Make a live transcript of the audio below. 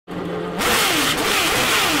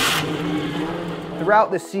Throughout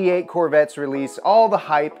the C8 Corvette's release, all the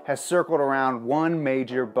hype has circled around one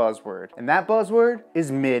major buzzword, and that buzzword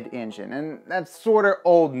is mid-engine, and that's sort of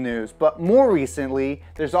old news, but more recently,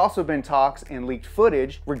 there's also been talks and leaked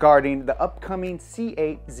footage regarding the upcoming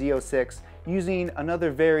C8 Z06 using another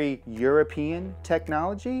very European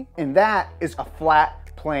technology, and that is a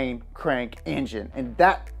flat plane crank engine, and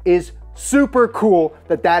that is super cool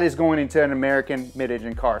that that is going into an American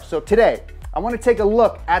mid-engine car. So today, I want to take a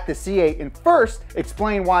look at the C8 and first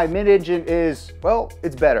explain why mid-engine is, well,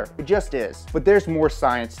 it's better. It just is. But there's more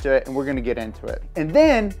science to it and we're going to get into it. And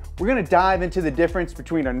then we're going to dive into the difference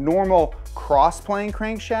between a normal cross-plane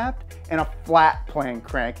crankshaft and a flat plane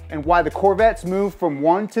crank, and why the Corvettes move from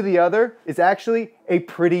one to the other is actually a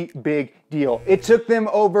pretty big deal. It took them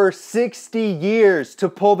over 60 years to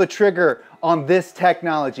pull the trigger on this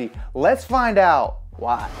technology. Let's find out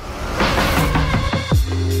why.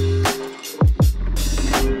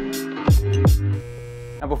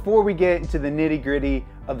 Now, before we get into the nitty-gritty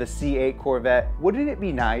of the C8 Corvette, wouldn't it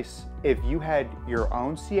be nice if you had your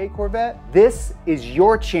own C8 Corvette? This is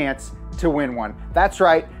your chance to win one. That's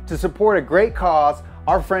right, to support a great cause,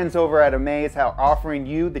 our friends over at Amaze are offering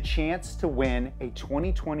you the chance to win a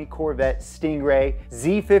 2020 Corvette Stingray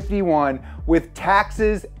Z51 with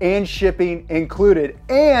taxes and shipping included,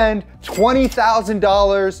 and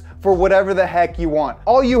 $20,000 for whatever the heck you want.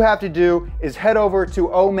 All you have to do is head over to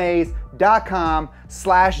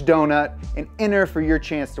omaze.com/donut and enter for your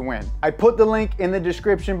chance to win. I put the link in the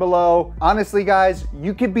description below. Honestly, guys,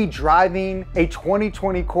 you could be driving a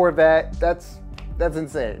 2020 Corvette. That's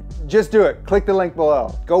insane. Just do it. Click the link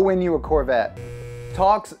below. Go win you a Corvette.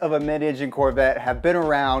 Talks of a mid-engine Corvette have been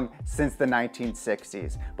around since the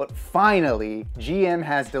 1960s, but finally, GM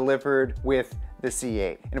has delivered with the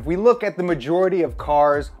C8. And if we look at the majority of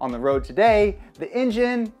cars on the road today, the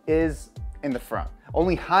engine is in the front.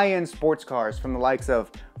 Only high-end sports cars from the likes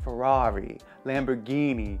of Ferrari,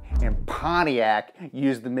 Lamborghini, and Pontiac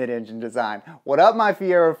use the mid-engine design. What up, my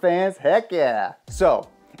Fiero fans? Heck yeah. So,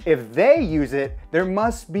 if they use it, there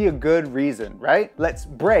must be a good reason, right? Let's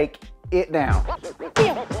break it down.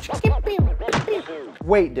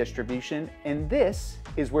 Weight distribution, and this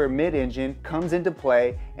is where mid-engine comes into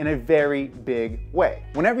play in a very big way.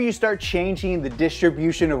 Whenever you start changing the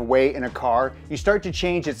distribution of weight in a car, you start to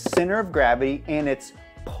change its center of gravity and its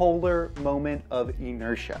polar moment of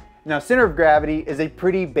inertia. Now, center of gravity is a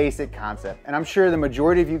pretty basic concept, and I'm sure the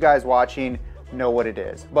majority of you guys watching know what it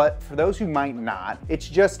is. But for those who might not, it's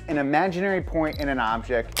just an imaginary point in an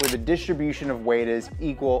object where the distribution of weight is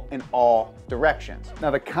equal in all directions.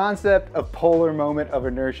 Now, the concept of polar moment of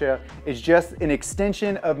inertia is just an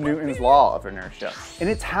extension of Newton's law of inertia. And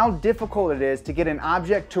it's how difficult it is to get an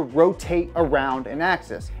object to rotate around an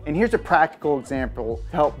axis. And here's a practical example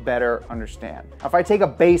to help better understand. If I take a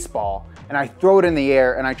baseball and I throw it in the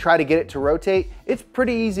air and I try to get it to rotate, it's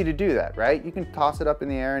pretty easy to do that, right? You can toss it up in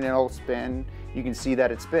the air and it'll spin. You can see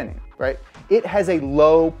that it's spinning, right? It has a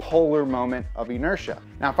low polar moment of inertia.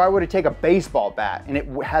 Now, if I were to take a baseball bat and it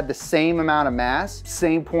had the same amount of mass,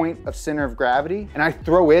 same point of center of gravity, and I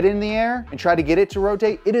throw it in the air and try to get it to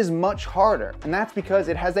rotate, it is much harder. And that's because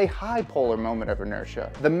it has a high polar moment of inertia.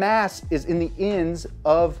 The mass is in the ends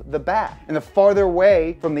of the bat. And the farther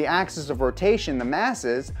away from the axis of rotation the mass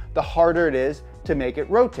is, the harder it is to make it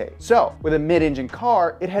rotate. So with a mid-engine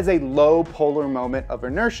car, it has a low polar moment of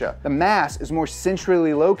inertia. The mass is more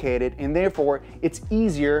centrally located and therefore it's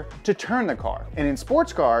easier to turn the car. And in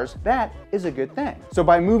sports cars, that is a good thing. So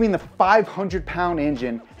by moving the 500-pound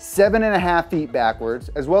engine 7.5 feet backwards,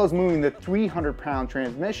 as well as moving the 300-pound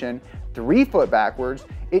transmission 3 foot backwards,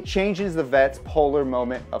 it changes the Vette's polar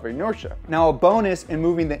moment of inertia. Now, a bonus in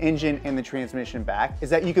moving the engine and the transmission back is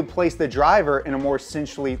that you can place the driver in a more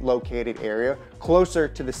centrally located area closer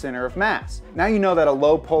to the center of mass. Now you know that a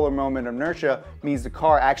low polar moment of inertia means the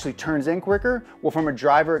car actually turns in quicker. Well, from a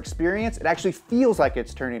driver experience, it actually feels like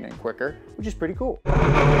it's turning in quicker, which is pretty cool.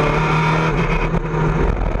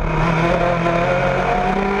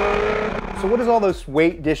 So what does all this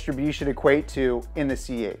weight distribution equate to in the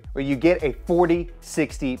C8? Well, you get a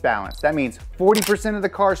 40-60 balance. That means 40% of the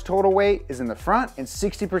car's total weight is in the front and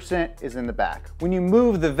 60% is in the back. When you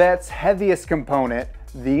move the Vette's heaviest component,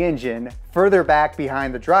 the engine, further back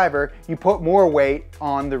behind the driver, you put more weight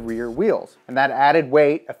on the rear wheels. And that added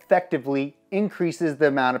weight effectively increases the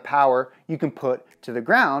amount of power you can put to the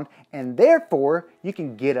ground, and therefore you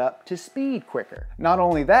can get up to speed quicker. Not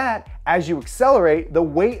only that, as you accelerate, the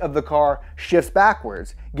weight of the car shifts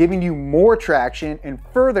backwards, giving you more traction and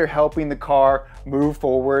further helping the car move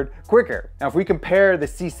forward quicker. Now, if we compare the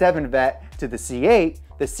C7 Vette to the C8,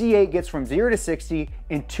 the C8 gets from 0 to 60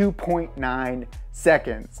 in 2.9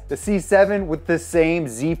 seconds. The C7 with the same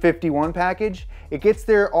Z51 package, it gets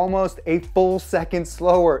there almost a full second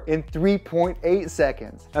slower in 3.8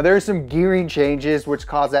 seconds. Now there are some gearing changes which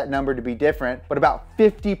cause that number to be different, but about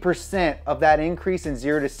 50% of that increase in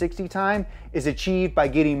 0 to 60 time is achieved by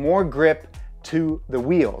getting more grip to the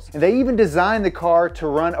wheels. And they even designed the car to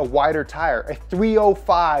run a wider tire, a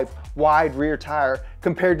 305 wide rear tire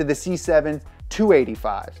compared to the C7's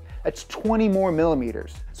 285. That's 20 more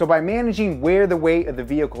millimeters. So by managing where the weight of the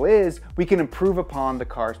vehicle is, we can improve upon the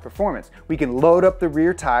car's performance. We can load up the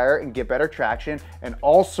rear tire and get better traction in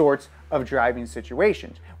all sorts of driving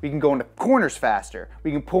situations. We can go into corners faster.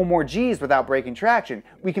 We can pull more G's without breaking traction.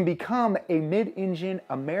 We can become a mid-engine,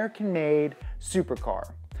 American-made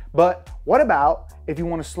supercar. But what about if you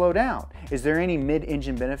want to slow down? Is there any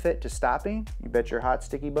mid-engine benefit to stopping? You bet your hot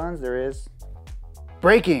sticky buns there is.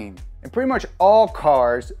 Braking. In pretty much all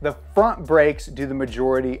cars, the front brakes do the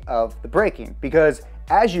majority of the braking because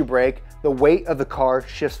as you brake, the weight of the car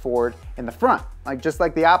shifts forward in the front. Just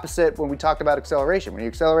like the opposite when we talked about acceleration. When you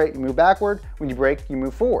accelerate, you move backward. When you brake, you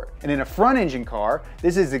move forward. And in a front engine car,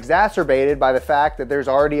 this is exacerbated by the fact that there's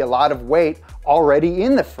already a lot of weight already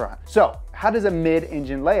in the front. So how does a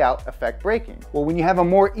mid-engine layout affect braking? Well, when you have a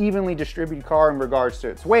more evenly distributed car in regards to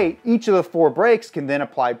its weight, each of the 4 brakes can then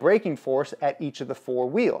apply braking force at each of the 4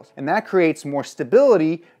 wheels. And that creates more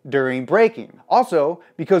stability during braking. Also,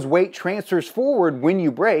 because weight transfers forward when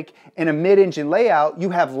you brake, in a mid-engine layout, you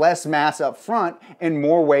have less mass up front and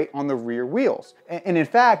more weight on the rear wheels. And in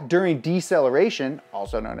fact, during deceleration,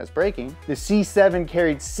 also known as braking, the C7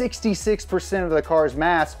 carried 66% of the car's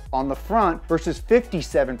mass on the front versus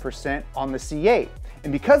 57% on the C8.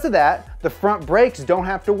 And because of that, the front brakes don't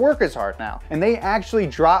have to work as hard now. And they actually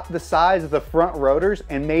dropped the size of the front rotors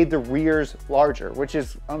and made the rears larger, which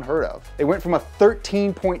is unheard of. They went from a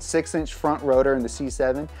 13.6-inch front rotor in the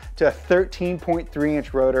C7 to a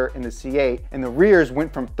 13.3-inch rotor in the C8, and the rears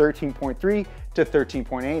went from 13.3 to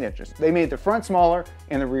 13.8 inches. They made the front smaller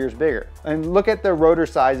and the rears bigger. And look at the rotor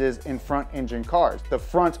sizes in front engine cars. The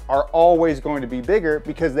fronts are always going to be bigger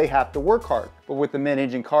because they have to work hard. But with the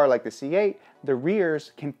mid-engine car like the C8, the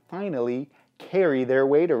rears can finally carry their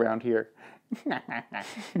weight around here.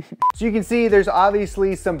 So you can see there's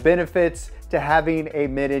obviously some benefits to having a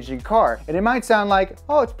mid-engine car. And it might sound like,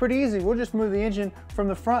 oh, it's pretty easy. We'll just move the engine from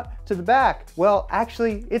the front to the back. Well,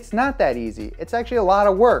 actually, it's not that easy. It's actually a lot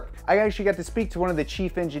of work. I actually got to speak to one of the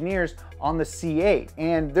chief engineers on the C8.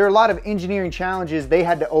 And there are a lot of engineering challenges they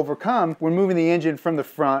had to overcome when moving the engine from the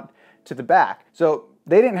front to the back. So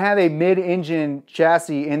they didn't have a mid-engine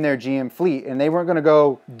chassis in their GM fleet, and they weren't gonna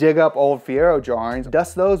go dig up old Fiero drawings,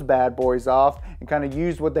 dust those bad boys off, and kind of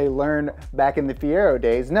use what they learned back in the Fiero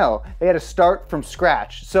days. No, they had to start from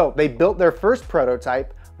scratch. So they built their first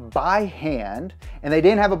prototype by hand, and they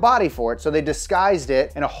didn't have a body for it, so they disguised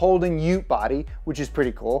it in a Holden Ute body, which is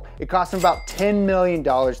pretty cool. It cost them about $10 million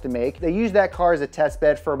to make. They used that car as a test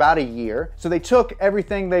bed for about a year. So they took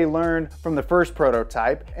everything they learned from the first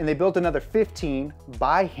prototype and they built another 15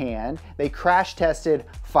 by hand. They crash tested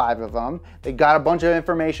 5 of them. They got a bunch of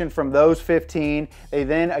information from those 15. They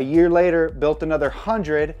then, a year later, built another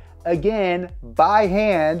 100 again by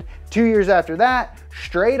hand. 2 years after that,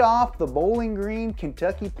 straight off the Bowling Green,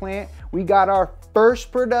 Kentucky plant, we got our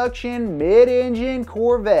first production mid-engine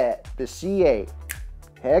Corvette, the C8.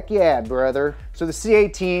 Heck yeah, brother. So the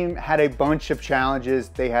C8 team had a bunch of challenges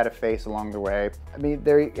they had to face along the way. I mean,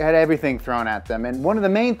 they had everything thrown at them. And one of the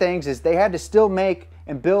main things is they had to still make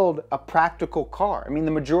and build a practical car. I mean,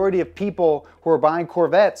 the majority of people who are buying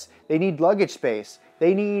Corvettes, they need luggage space.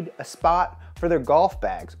 They need a spot for their golf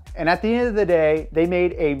bags. And at the end of the day, they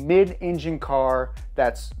made a mid-engine car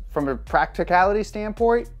that's, from a practicality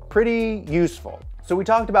standpoint, pretty useful. So we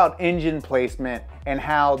talked about engine placement and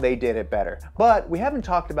how they did it better, but we haven't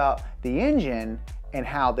talked about the engine and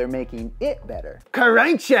how they're making it better.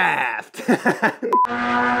 Crankshaft!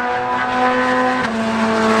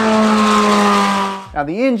 Now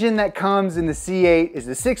the engine that comes in the C8 is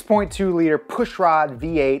the 6.2 liter pushrod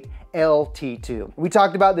V8 LT2. We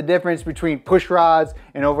talked about the difference between pushrods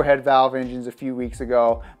and overhead valve engines a few weeks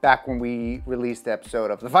ago, back when we released the episode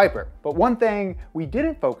of the Viper. But one thing we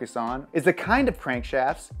didn't focus on is the kind of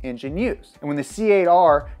crankshafts engine used. And when the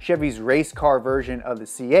C8R, Chevy's race car version of the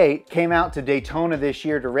C8, came out to Daytona this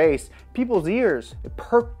year to race, people's ears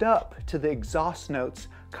perked up to the exhaust notes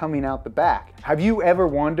coming out the back. Have you ever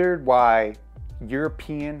wondered why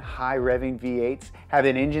European high-revving V8s have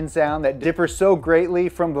an engine sound that differs so greatly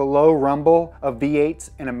from the low rumble of V8s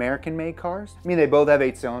in American-made cars? I mean, they both have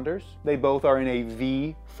 8 cylinders, they both are in a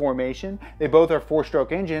V formation, they both are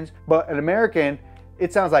 4-stroke engines, but an American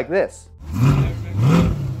it sounds like this.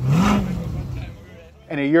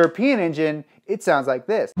 And a European engine, it sounds like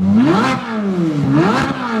this.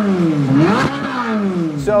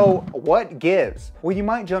 So what gives? Well, you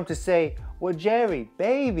might jump to say, well, Jerry,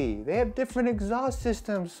 baby, they have different exhaust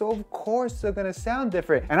systems, so of course they're gonna sound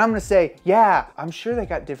different. And I'm gonna say, yeah, I'm sure they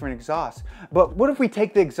got different exhausts, but what if we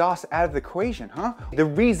take the exhaust out of the equation, huh? The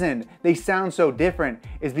reason they sound so different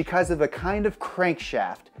is because of the kind of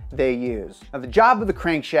crankshaft they use. Now, the job of the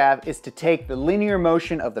crankshaft is to take the linear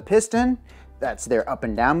motion of the piston, that's their up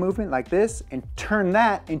and down movement like this, and turn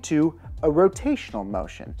that into a rotational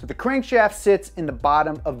motion. So the crankshaft sits in the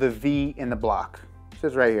bottom of the V in the block. It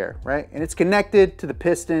says right here, right? And it's connected to the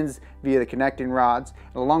pistons via the connecting rods.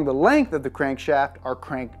 And along the length of the crankshaft are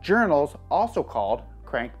crank journals, also called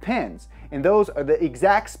crank pins. And those are the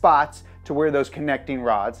exact spots to where those connecting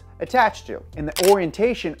rods attach to. And the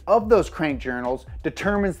orientation of those crank journals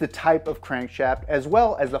determines the type of crankshaft as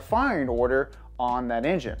well as the firing order on that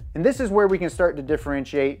engine. And this is where we can start to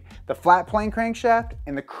differentiate the flat plane crankshaft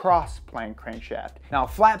and the cross plane crankshaft. Now, a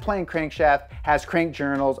flat plane crankshaft has crank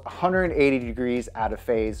journals 180 degrees out of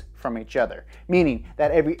phase from each other, meaning that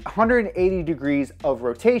every 180 degrees of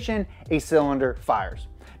rotation, a cylinder fires.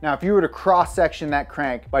 Now, if you were to cross-section that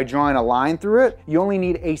crank by drawing a line through it, you only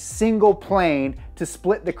need a single plane to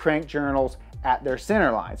split the crank journals at their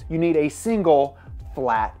center lines. You need a single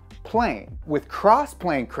flat plane. With cross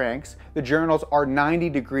plane cranks, the journals are 90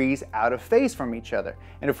 degrees out of phase from each other.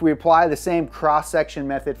 And if we apply the same cross-section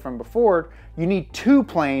method from before, you need two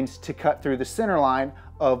planes to cut through the center line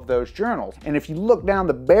of those journals. And if you look down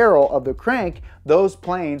the barrel of the crank, those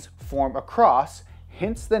planes form a cross,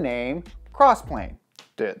 hence the name cross plane.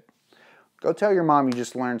 Dude, go tell your mom you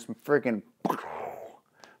just learned some freaking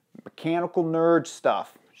mechanical nerd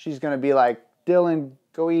stuff. She's gonna be like, Dylan,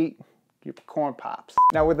 go eat your corn pops.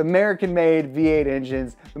 Now, with American-made V8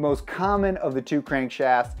 engines, the most common of the two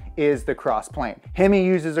crankshafts is the cross plane. Hemi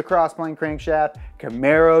uses a cross plane crankshaft,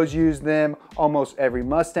 Camaros use them, almost every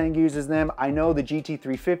Mustang uses them. I know the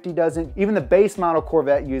GT350 doesn't, even the base model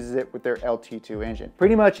Corvette uses it with their LT2 engine.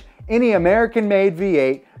 Pretty much any American-made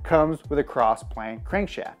V8 comes with a cross plane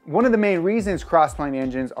crankshaft. One of the main reasons cross plane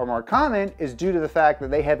engines are more common is due to the fact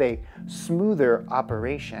that they have a smoother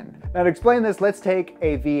operation. Now, to explain this, let's take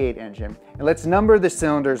a V8 engine and let's number the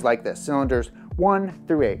cylinders like this. Cylinders 1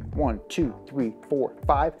 through 8. 1, 2, 3, 4,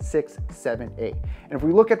 5, 6, 7, 8. And if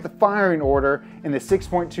we look at the firing order in the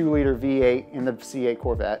 6.2 liter V8 in the C8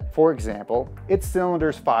 Corvette, for example, its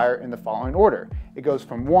cylinders fire in the following order. It goes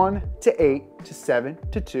from 1 to 8 to 7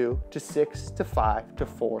 to 2 to 6 to 5 to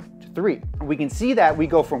 4 to 3. And we can see that we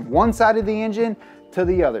go from one side of the engine to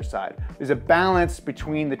the other side. There's a balance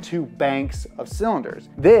between the two banks of cylinders.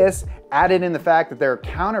 This, added in the fact that there are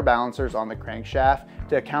counterbalancers on the crankshaft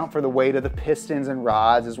to account for the weight of the pistons and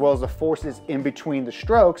rods, as well as the forces in between the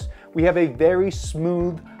strokes, we have a very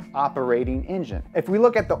smooth operating engine. If we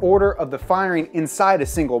look at the order of the firing inside a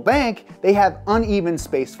single bank, they have uneven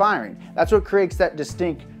spaced firing. That's what creates that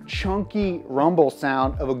distinct chunky rumble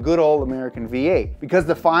sound of a good old American V8. Because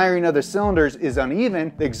the firing of the cylinders is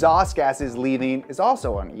uneven, the exhaust gases leaving is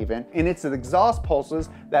also uneven, and it's the exhaust pulses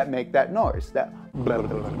that make that noise, that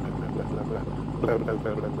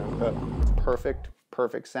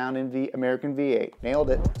perfect sound in American V8. Nailed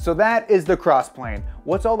it. So that is the cross plane.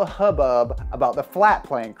 What's all the hubbub about the flat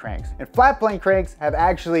plane cranks? And flat plane cranks have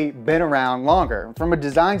actually been around longer. From a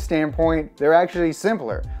design standpoint, they're actually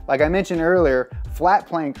simpler. Like I mentioned earlier, flat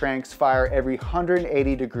plane cranks fire every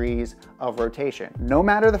 180 degrees of rotation. No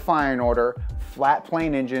matter the firing order, flat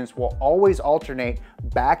plane engines will always alternate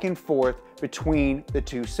back and forth between the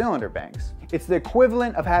two cylinder banks. It's the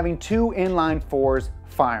equivalent of having two inline fours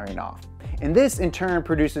firing off. And this in turn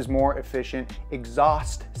produces more efficient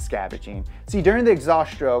exhaust scavenging. See, during the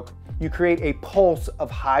exhaust stroke, you create a pulse of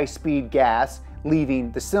high-speed gas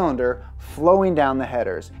leaving the cylinder, flowing down the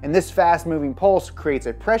headers. And this fast-moving pulse creates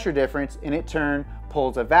a pressure difference, and in turn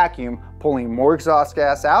pulls a vacuum, pulling more exhaust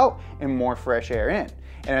gas out and more fresh air in.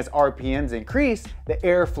 And as RPMs increase, the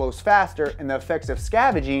air flows faster and the effects of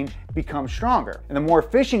scavenging become stronger. And the more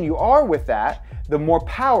efficient you are with that, the more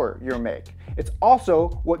power you'll make. It's also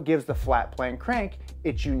what gives the flat plane crank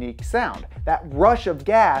its unique sound. That rush of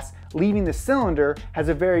gas leaving the cylinder has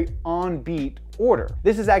a very on-beat order.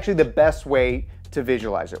 This is actually the best way to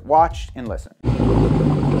visualize it. Watch and listen.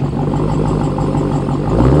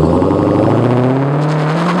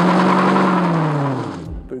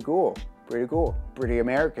 Pretty cool, pretty cool, pretty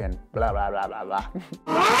American, blah, blah, blah, blah, blah.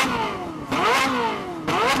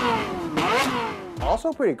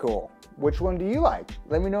 Also pretty cool. Which one do you like?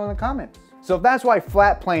 Let me know in the comments. So if that's why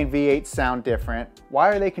flat plane V8s sound different, why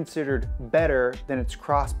are they considered better than its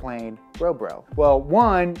cross plane bro? Well,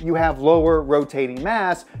 one, you have lower rotating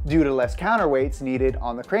mass due to less counterweights needed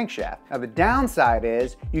on the crankshaft. Now the downside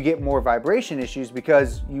is you get more vibration issues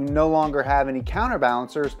because you no longer have any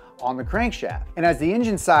counterbalancers on the crankshaft. And as the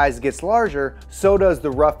engine size gets larger, so does the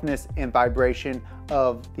roughness and vibration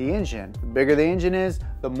of the engine. The bigger the engine is,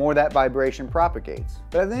 the more that vibration propagates.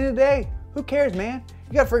 But at the end of the day, who cares, man?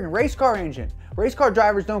 You got a freaking race car engine. Race car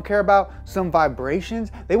drivers don't care about some vibrations.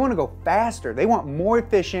 They want to go faster. They want more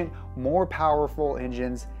efficient, more powerful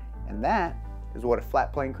engines. And that is what a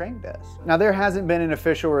flat plane crank does. Now there hasn't been an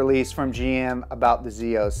official release from GM about the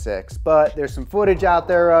Z06, but there's some footage out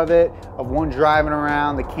there of it, of one driving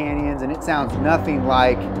around the canyons, and it sounds nothing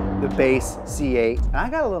like the base C8. And I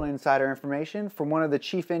got a little insider information from one of the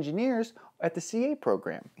chief engineers at the C8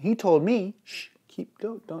 program. He told me, shh,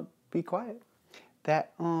 don't be quiet,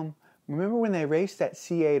 that remember when they raced that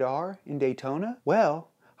C8R in Daytona? Well,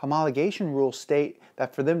 homologation rules state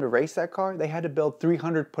that for them to race that car, they had to build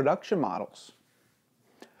 300 production models.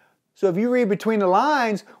 So if you read between the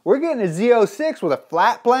lines, we're getting a Z06 with a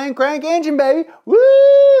flat plane crank engine, baby. Woo!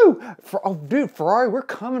 Oh, dude, Ferrari, we're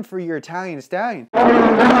coming for your Italian stallion.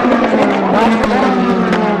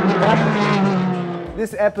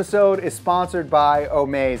 This episode is sponsored by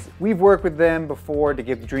Omaze. We've worked with them before to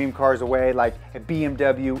give dream cars away, like a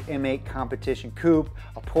BMW M8 Competition Coupe,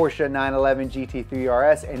 a Porsche 911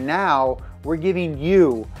 GT3 RS, and now we're giving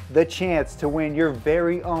you the chance to win your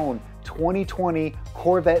very own 2020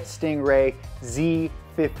 Corvette Stingray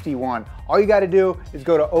Z51. All you gotta do is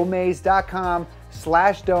go to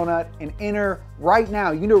omaze.com/donut and enter right now.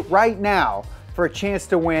 You can do it right now for a chance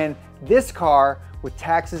to win this car with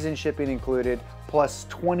taxes and shipping included, plus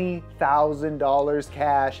 $20,000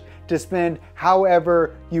 cash to spend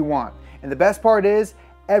however you want. And the best part is,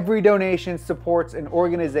 every donation supports an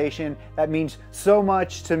organization that means so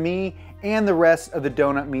much to me and the rest of the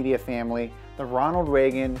Donut Media family, the Ronald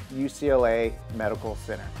Reagan UCLA Medical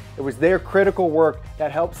Center. It was their critical work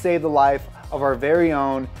that helped save the life of our very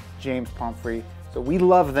own James Pumphrey. So we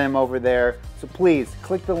love them over there. So please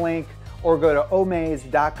click the link or go to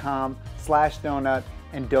omaze.com/donut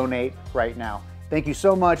and donate right now. Thank you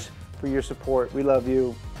so much for your support. We love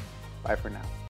you. Bye for now.